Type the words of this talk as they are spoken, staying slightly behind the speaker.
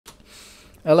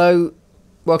Hello,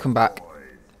 welcome back.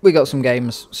 We got some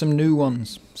games, some new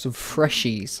ones, some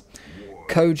freshies.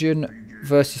 KoJn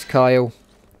versus Kyle.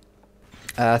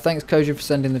 Thanks KoJn for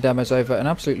sending the demos over. An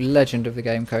absolute legend of the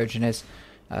game KoJn is.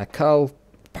 Kyle,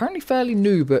 apparently fairly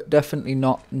new, but definitely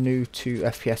not new to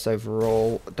FPS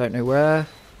overall. Don't know where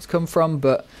it's come from,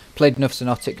 but played enough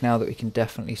Xonotic now that we can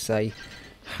definitely say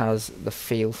has the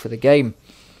feel for the game.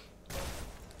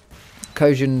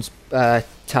 KoJn's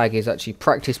tag is actually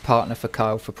practice partner for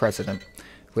Kyle for president,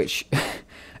 which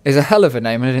is a hell of a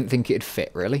name, and I didn't think it'd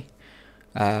fit really.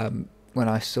 When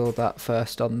I saw that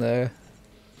first on a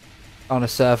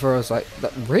server, I was like,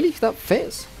 that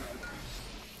fits?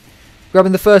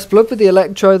 Grabbing the first blood with the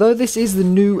Electro though. This is the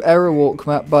new Aerowalk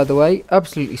map, by the way.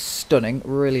 Absolutely stunning.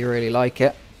 Really, really like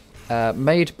it.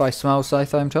 Made by Smile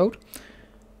Scythe, I'm told.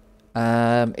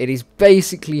 It is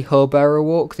basically Hub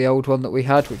Aerowalk, the old one that we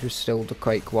had, which was still the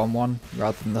KoJn one,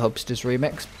 rather than the Hubsters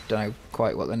remix. Don't know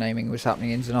quite what the naming was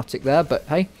happening in Xonotic there, but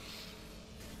hey.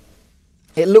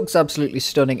 It looks absolutely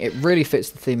stunning. It really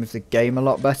fits the theme of the game a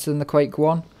lot better than the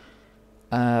KoJn.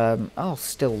 I'll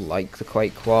still like the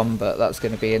KoJn, but that's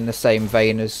going to be in the same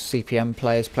vein as CPM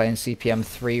players playing CPM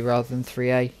 3 rather than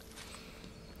 3A.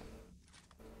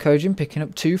 KoJn picking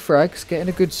up 2 frags, getting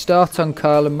a good start on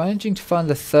Kyle and managing to find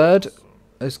the third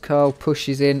as Kyle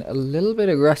pushes in a little bit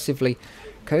aggressively.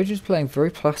 KoJn's playing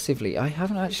very passively. I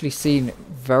haven't actually seen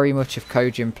very much of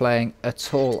KoJn playing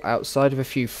at all outside of a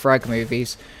few frag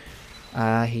movies.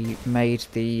 He made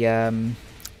the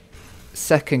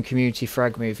second community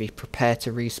frag movie, Prepare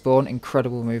to Respawn.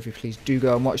 Incredible movie, please do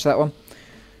go and watch that one.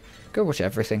 Go watch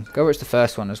everything. Go watch the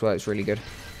first one as well, it's really good.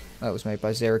 That was made by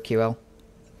 0QL.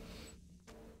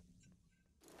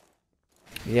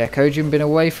 Yeah, KoJn been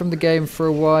away from the game for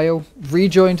a while.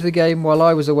 Rejoined the game while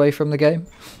I was away from the game.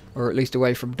 Or at least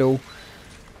away from Duel.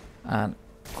 And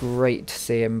great to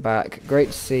see him back.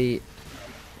 Great to see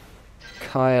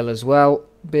Kyle as well,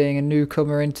 being a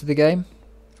newcomer into the game.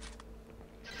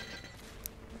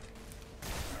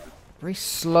 Very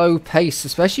slow pace,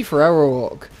 especially for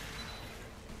Aerowalk.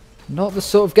 Not the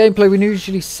sort of gameplay we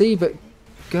usually see, but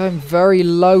going very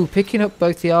low, picking up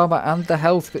both the armor and the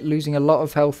health, but losing a lot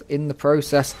of health in the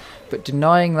process. But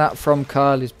denying that from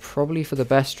Kyle is probably for the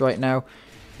best right now.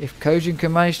 If KoJn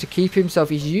can manage to keep himself,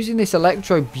 he's using this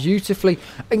Electro beautifully.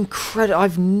 Incredible.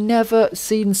 I've never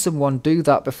seen someone do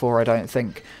that before, I don't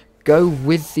think. Go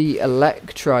with the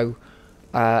Electro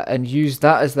and use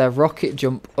that as their rocket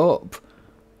jump up.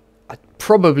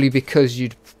 Probably because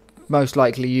you'd most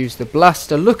likely use the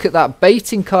blaster. Look at that,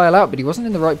 baiting Kyle out, but he wasn't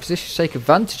in the right position to take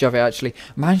advantage of it actually.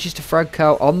 Manages to frag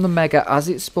Kyle on the Mega as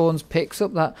it spawns, picks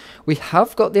up that. We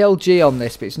have got the LG on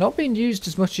this, but it's not being used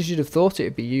as much as you'd have thought it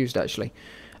would be used actually.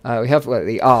 We have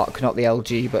the Arc, not the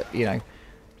LG, but you know,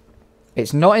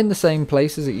 it's not in the same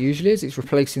place as it usually is. It's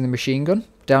replacing the machine gun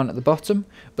down at the bottom,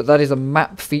 but that is a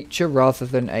map feature rather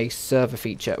than a server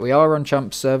feature. We are on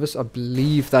Champ servers. I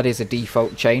believe that is a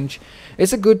default change.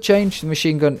 It's a good change. The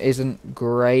machine gun isn't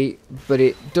great, but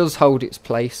it does hold its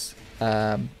place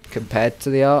compared to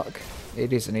the Arc.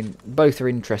 It is both are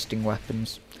interesting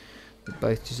weapons. They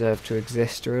both deserve to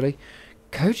exist, really.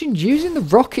 KoJn using the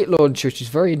rocket launcher, which is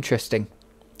very interesting.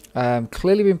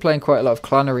 Clearly been playing quite a lot of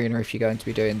Clan Arena if you're going to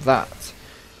be doing that.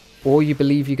 Or you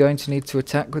believe you're going to need to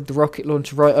attack with the rocket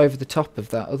launcher right over the top of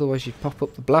that, otherwise you'd pop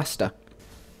up the blaster.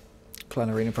 Clan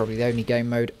Arena probably the only game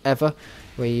mode ever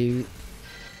where you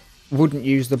wouldn't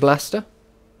use the blaster.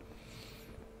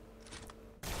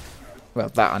 Well,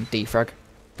 that and defrag,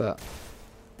 but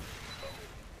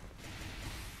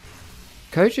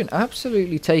KoJn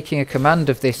absolutely taking a command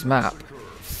of this map,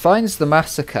 finds the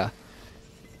Massacre.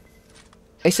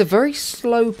 It's a very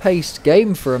slow-paced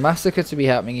game for a Massacre to be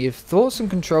happening. You'd thought some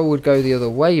control would go the other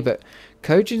way, but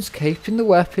KoJn's keeping the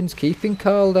weapons, keeping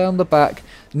Kyle down the back.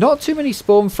 Not too many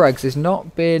spawn frags. There's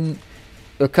not been...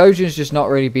 Well, KoJn's just not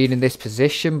really been in this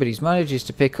position, but he's manages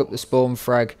to pick up the spawn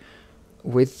frag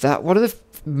with that. One of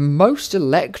the most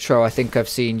Electro I think I've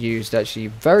seen used, actually.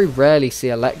 Very rarely see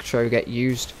Electro get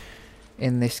used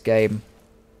in this game.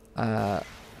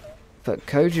 But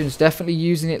KoJn's definitely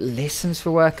using it, listens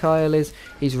for where Kyle is.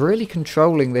 He's really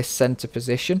controlling this centre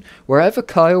position. Wherever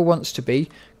Kyle wants to be,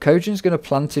 KoJn's going to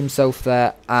plant himself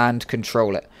there and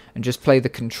control it. And just play the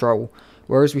control.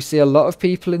 Whereas we see a lot of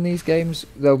people in these games,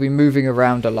 they'll be moving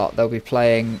around a lot. They'll be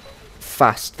playing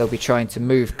fast. They'll be trying to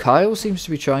move. Kyle seems to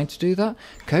be trying to do that.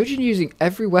 KoJn using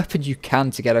every weapon you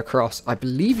can to get across. I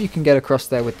believe you can get across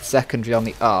there with the secondary on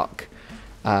the Arc.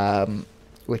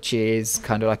 Which is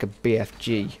kind of like a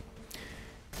BFG.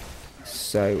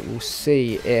 So we'll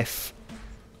see if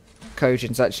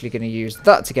KoJn's actually going to use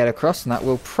that to get across, and that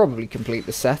will probably complete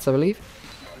the set, I believe.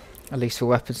 At least for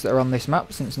weapons that are on this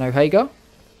map, since no Hagar.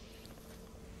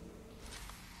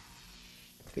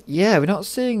 But yeah, we're not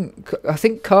seeing... I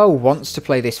think Kyle wants to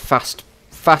play this fast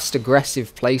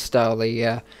aggressive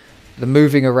playstyle. The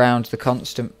moving around, the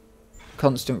constant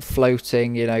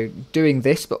floating, you know, doing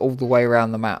this but all the way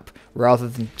around the map rather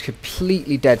than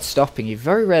completely dead stopping. You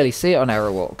very rarely see it on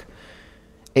Aerowalk.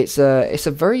 It's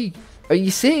a very...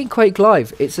 You see it in Quake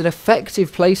Live. It's an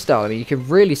effective playstyle. I mean, you can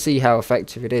really see how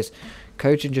effective it is.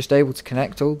 KoJn just able to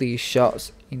connect all these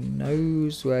shots. He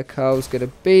knows where Carl's going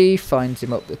to be. Finds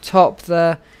him up the top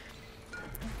there.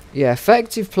 Yeah,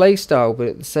 effective playstyle, but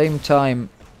at the same time...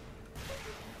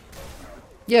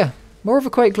 Yeah, more of a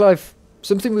Quake Live...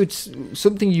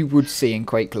 Something you would see in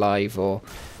Quake Live, or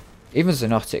even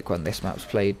Xonotic when this map's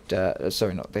played...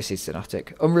 sorry, not this is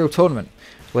Xonotic. Unreal Tournament.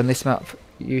 When this map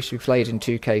used to be played in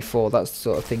 2K4, that's the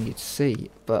sort of thing you'd see.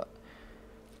 But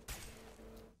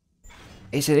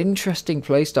it's an interesting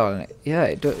playstyle, and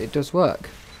it does work.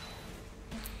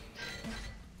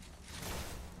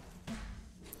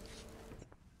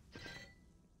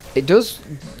 It does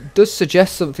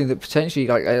suggest something that potentially,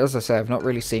 like as I say, I've not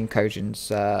really seen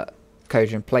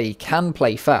KoJn play. He can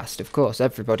play fast, of course.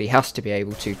 Everybody has to be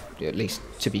able to, at least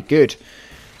to be good,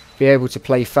 be able to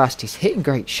play fast. He's hitting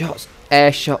great shots.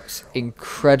 Air shots,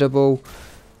 incredible.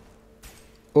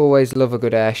 Always love a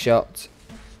good air shot.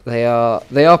 They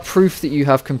are proof that you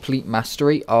have complete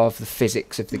mastery of the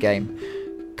physics of the game.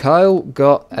 Kyle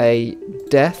got a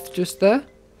death just there.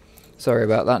 Sorry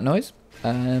about that noise.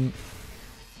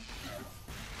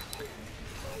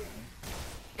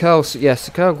 Kyle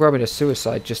grabbing a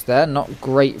suicide just there. Not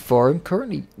great for him.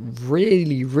 Currently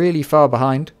really far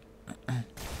behind.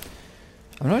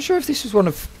 I'm not sure if this was one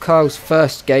of Kyle's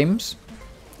first games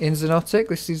in Xonotic.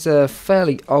 This is a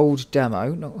fairly old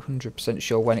demo. Not 100%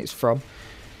 sure when it's from.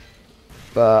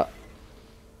 But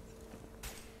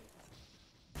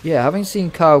yeah, having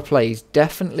seen Kyle play, he's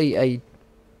definitely a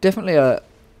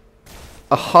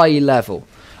high level.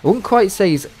 I wouldn't quite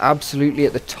say he's absolutely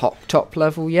at the top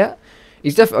level yet.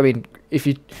 He's definitely. I mean, if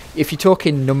you talk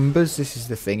in numbers, this is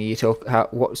the thing.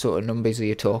 What sort of numbers are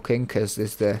you talking? Because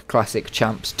there's the classic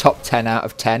champs, top 10 out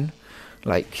of 10.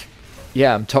 Like,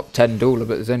 yeah, I'm top 10 dueler,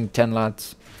 but there's only 10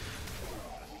 lads.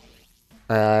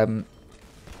 But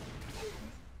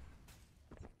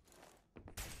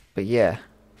yeah,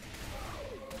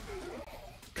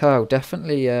 Kyle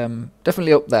definitely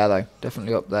up there though.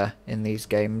 Definitely up there in these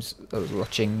games. I was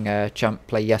watching Champ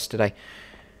play yesterday.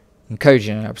 And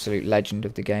KoJn, an absolute legend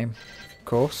of the game, of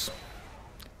course.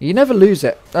 You never lose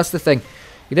it. That's the thing.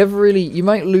 You never really... You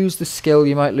might lose the skill,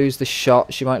 you might lose the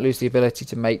shots, you might lose the ability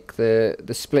to make the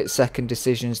split-second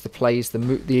decisions, the plays,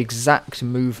 the exact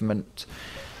movement.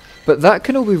 But that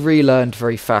can all be relearned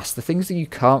very fast. The things that you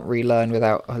can't relearn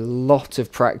without a lot of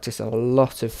practice, a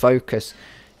lot of focus,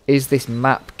 is this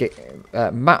map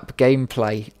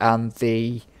gameplay and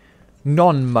the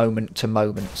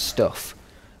non-moment-to-moment stuff.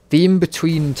 The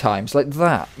in-between times, like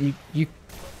that,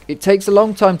 it takes a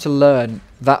long time to learn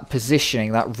that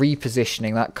positioning, that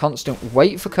repositioning, that constant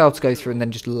wait for Kyle to go through and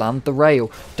then just land the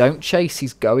rail. Don't chase,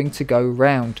 he's going to go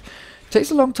round. It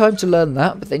takes a long time to learn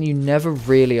that, but then you never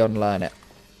really unlearn it.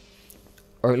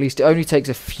 Or at least it only takes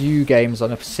a few games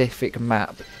on a specific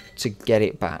map to get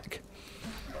it back.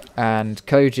 And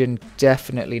KoJn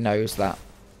definitely knows that.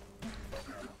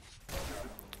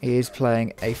 He is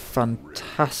playing a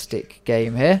fantastic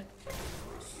game here.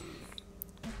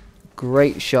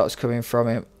 Great shots coming from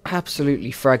him.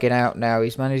 Absolutely fragging out now.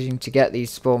 He's managing to get these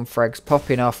spawn frags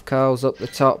popping off. Kyle's up the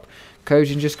top.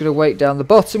 KoJn just going to wait down the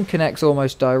bottom. Connects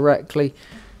almost directly.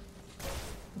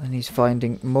 And he's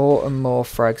finding more and more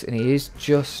frags. And he is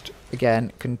just,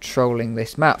 again, controlling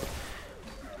this map.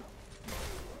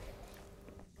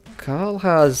 Kyle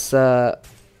has...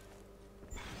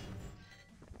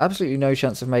 absolutely no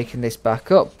chance of making this back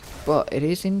up, but it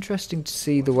is interesting to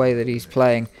see the way that he's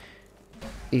playing.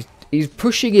 He's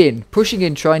pushing in,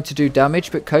 trying to do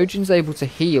damage, but KoJn's able to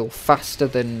heal faster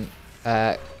than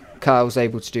Kyle's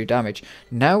able to do damage.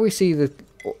 Now we see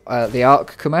the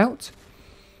arc come out,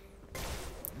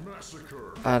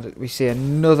 and we see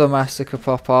another massacre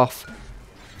pop off.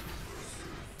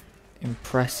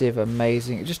 Impressive,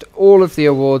 amazing, just all of the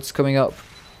awards coming up.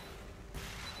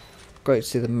 Great to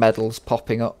see the medals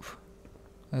popping up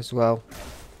as well.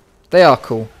 They are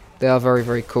cool. They are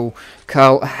very cool.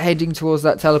 Kyle heading towards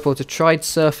that teleporter. Tried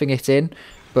surfing it in,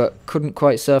 but couldn't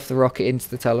quite surf the rocket into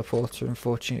the teleporter.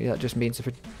 Unfortunately, that just means a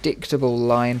predictable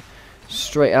line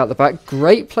straight out the back.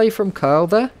 Great play from Kyle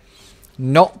there.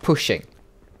 Not pushing.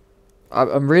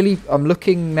 I'm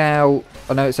looking now.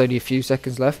 I know it's only a few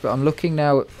seconds left, but I'm looking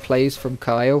now at plays from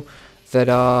Kyle that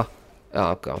are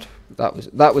Oh god, that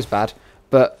was bad.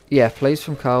 But yeah, plays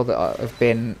from Kyle that have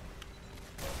been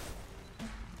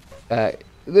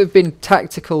they've been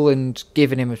tactical and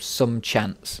given him some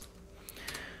chance.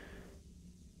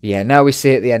 Yeah, now we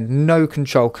see at the end, no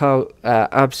control. Kyle,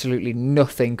 absolutely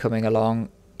nothing coming along.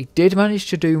 He did manage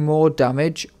to do more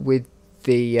damage with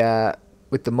the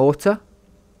mortar,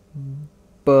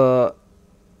 but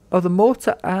the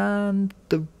mortar and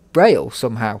the rail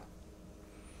somehow.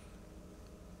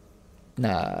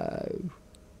 No.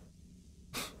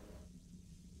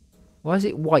 Why is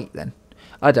it white then?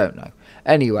 I don't know.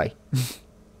 Anyway,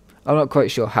 I'm not quite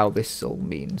sure how this all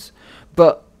means,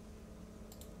 but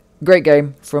great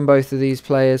game from both of these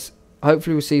players.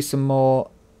 Hopefully we'll see some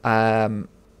more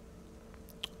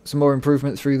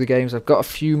improvement through the games. I've got a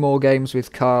few more games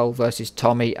with Kyle versus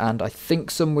Tommy, and I think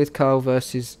some with Kyle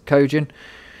versus KoJn.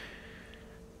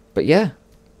 But yeah,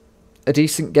 a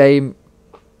decent game.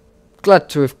 Glad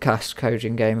to have cast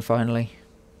KoJn game finally.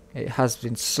 It has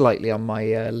been slightly on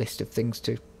my list of things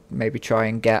to maybe try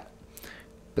and get.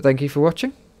 But thank you for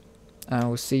watching, and I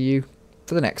will see you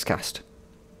for the next cast.